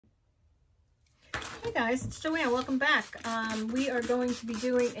Hey guys, it's Joanne. Welcome back. We are going to be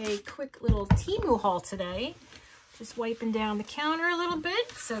doing a quick little Temu haul today. Just wiping down the counter a little bit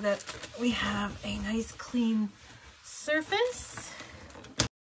so that we have a nice clean surface.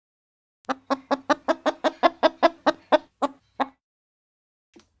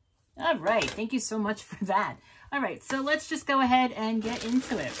 All right, thank you so much for that. All right, so let's just go ahead and get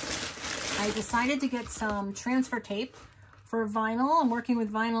into it. I decided to get some transfer tape for vinyl. I'm working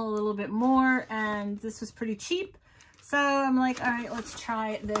with vinyl a little bit more, and this was pretty cheap. So I'm like, all right, let's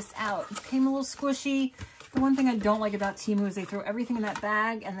try this out. It came a little squishy. The one thing I don't like about Temu is they throw everything in that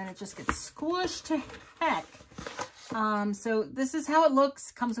bag and then it just gets squished to heck. So this is how it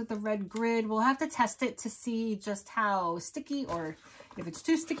looks. Comes with the red grid. We'll have to test it to see just how sticky, or if it's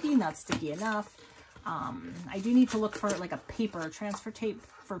too sticky, not sticky enough. I do need to look for like a paper, transfer tape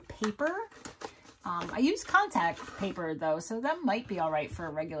for paper. I use contact paper though, so that might be all right for a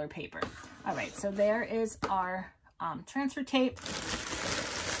regular paper. All right, so there is our transfer tape.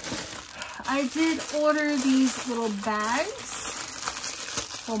 I did order these little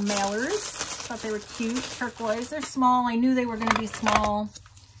bags, little mailers. Thought they were cute, turquoise. They're small. I knew they were going to be small.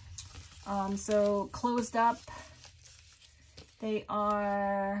 So closed up, they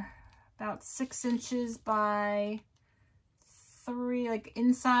are about 6 inches by 3, like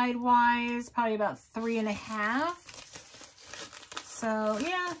inside wise, probably about 3.5. So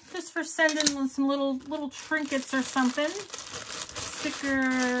yeah, just for sending some little trinkets or something,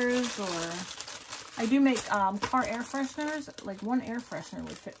 stickers, or I do make car air fresheners. Like one air freshener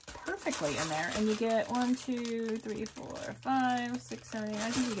would fit perfectly in there, and you get 1, 2, 3, 4, 5, 6, 7, 8. I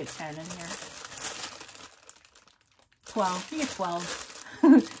think you get 10 in here. 12. You get 12.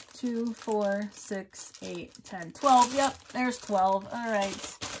 2, 4, 6, 8, 10, 12. Yep, there's 12. All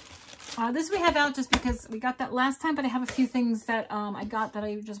right. This we have out just because we got that last time, but I have a few things that I got that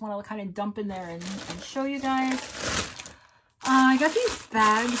I just want to kind of dump in there and show you guys. I got these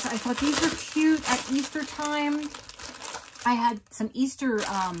bags. I thought these were cute at Easter time. I had some Easter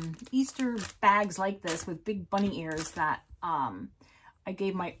bags like this with big bunny ears that I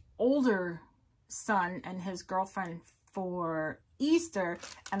gave my older son and his girlfriend for Easter,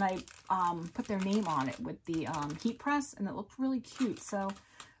 and I put their name on it with the heat press, and it looked really cute. So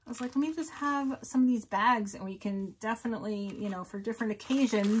I was like, let me just have some of these bags, and we can definitely, you know, for different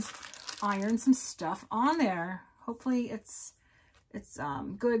occasions, iron some stuff on there. Hopefully it's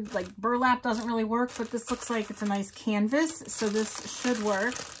good. Like burlap doesn't really work, but this looks like it's a nice canvas, so this should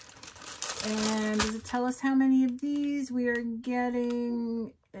work. And does it tell us how many of these we are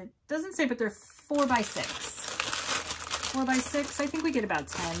getting? It doesn't say, but they're 4 by 6. 4 by 6. I think we get about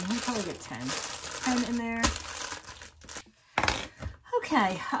 10. We probably get 10 in there.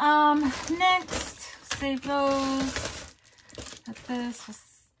 Okay. Next, save those. Got this.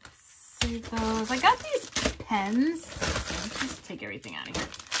 Let's save those. I got these pens. Let's just take everything out of here.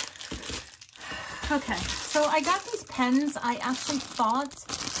 Okay, so I got these pens. I actually thought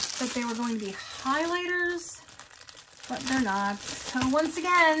that they were going to be highlighters, but they're not. So once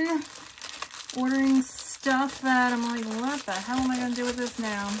again, ordering stuff that I'm like, what the hell am I going to do with this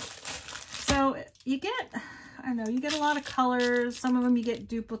now? So you get, I don't know, you get a lot of colors. Some of them you get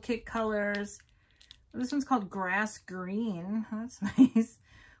duplicate colors. This one's called grass green. That's nice.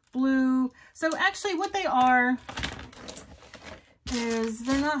 Blue. So actually what they are is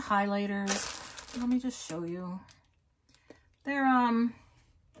they're not highlighters. Let me just show you. They're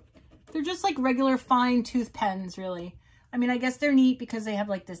just like regular fine tooth pens, really. I mean, I guess they're neat because they have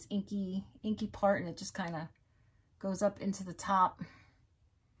like this inky part, and it just kind of goes up into the top.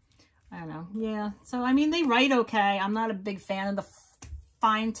 I don't know. Yeah. So, I mean, they write okay. I'm not a big fan of the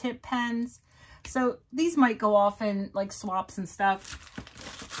fine tip pens. So these might go off in like swaps and stuff.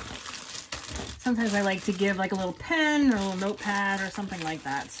 Sometimes I like to give like a little pen or a little notepad or something like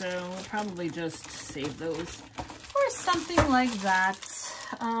that. So we'll probably just save those for something like that.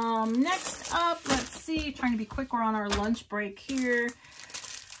 Next up, let's see, trying to be quick. We're on our lunch break here.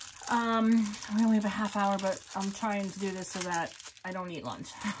 We only have a half hour, but I'm trying to do this so that I don't eat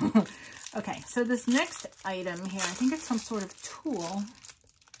lunch. Okay, so this next item here, I think it's some sort of tool.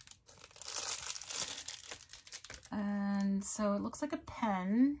 And so it looks like a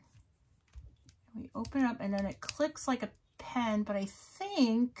pen. We open it up and then it clicks like a pen, but I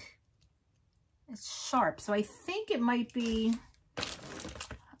think it's sharp. So I think it might be,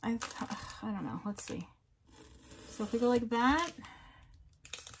 I don't know. Let's see. So if we go like that.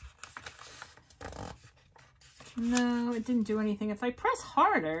 No, it didn't do anything. If I press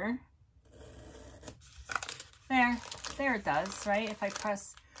harder, there it does, right? If I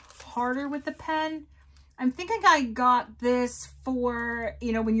press harder with the pen, I'm thinking I got this for,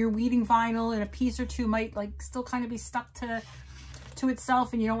 you know, when you're weeding vinyl and a piece or two might like still kind of be stuck to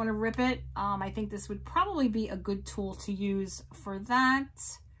itself and you don't want to rip it. I think this would probably be a good tool to use for that.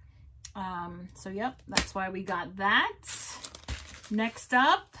 So yep, that's why we got that. Next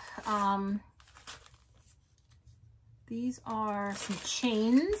up, these are some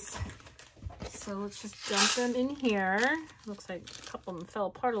chains. So let's just dump them in here. Looks like a couple of them fell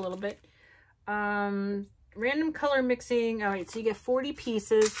apart a little bit. Random color mixing. All right, so you get 40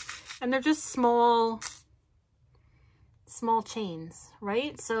 pieces and they're just small chains,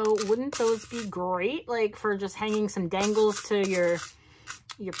 right? So wouldn't those be great, like for just hanging some dangles to your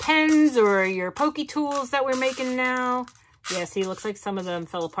pens or your pokey tools that we're making now? Yeah, see, looks like some of them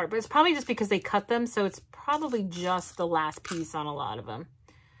fell apart, but it's probably just because they cut them, so it's probably just the last piece on a lot of them,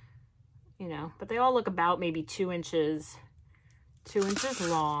 you know, but they all look about maybe 2 inches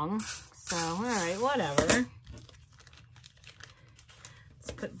long. So, all right, whatever.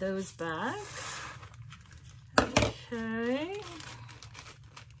 Let's put those back. Okay.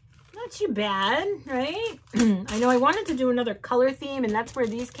 Not too bad, right? I know I wanted to do another color theme, and that's where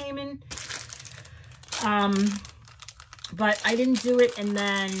these came in. But I didn't do it, and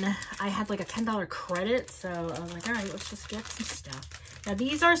then I had like a $10 credit, so I was like, all right, let's just get some stuff. Now,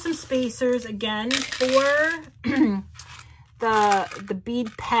 these are some spacers, again, for the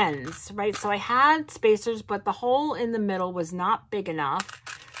bead pens, right? So I had spacers, but the hole in the middle was not big enough.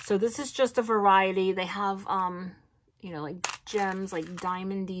 So this is just a variety. They have, you know, like gems, like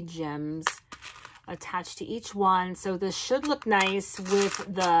diamondy gems attached to each one. So this should look nice with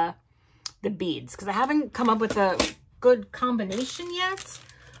the beads, because I haven't come up with a good combination yet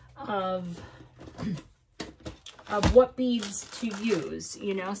of what beads to use,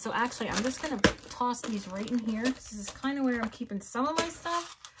 you know. So actually, I'm just gonna toss these right in here. This is kind of where I'm keeping some of my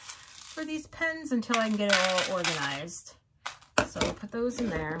stuff for these pens until I can get it all organized. So I'll put those in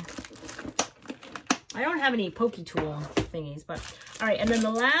there. I don't have any pokey tool thingies, but all right. And then the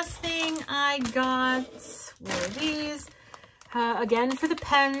last thing I got were these. Again, for the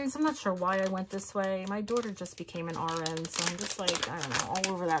pens. I'm not sure why I went this way. My daughter just became an RN, so I'm just like, I don't know,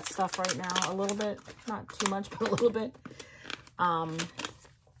 all over that stuff right now a little bit. Not too much, but a little bit.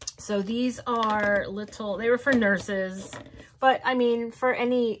 So these are little, they were for nurses, but I mean, for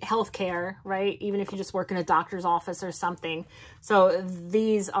any healthcare, right? Even if you just work in a doctor's office or something. So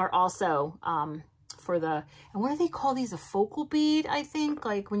these are also for the, and what do they call these? A focal bead, I think.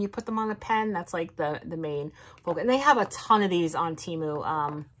 Like when you put them on the pen, that's like the main focal. And they have a ton of these on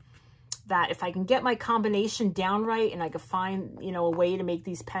Temu. That if I can get my combination down right and I could find, you know, a way to make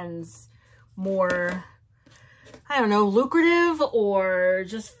these pens more, I don't know, lucrative, or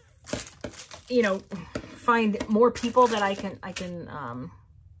just, you know, find more people that I can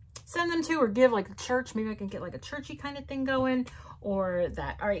send them to, or give, like a church. Maybe I can get like a churchy kind of thing going, or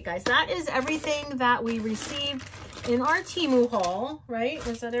that. All right, guys, that is everything that we received in our Temu haul, right?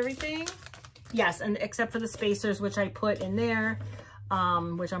 Was that everything? Yes, and except for the spacers, which I put in there,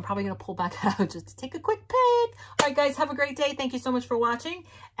 which I'm probably going to pull back out just to take a quick pic. All right, guys, have a great day. Thank you so much for watching,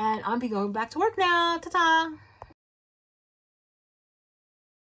 and I'll be going back to work now. Ta-ta!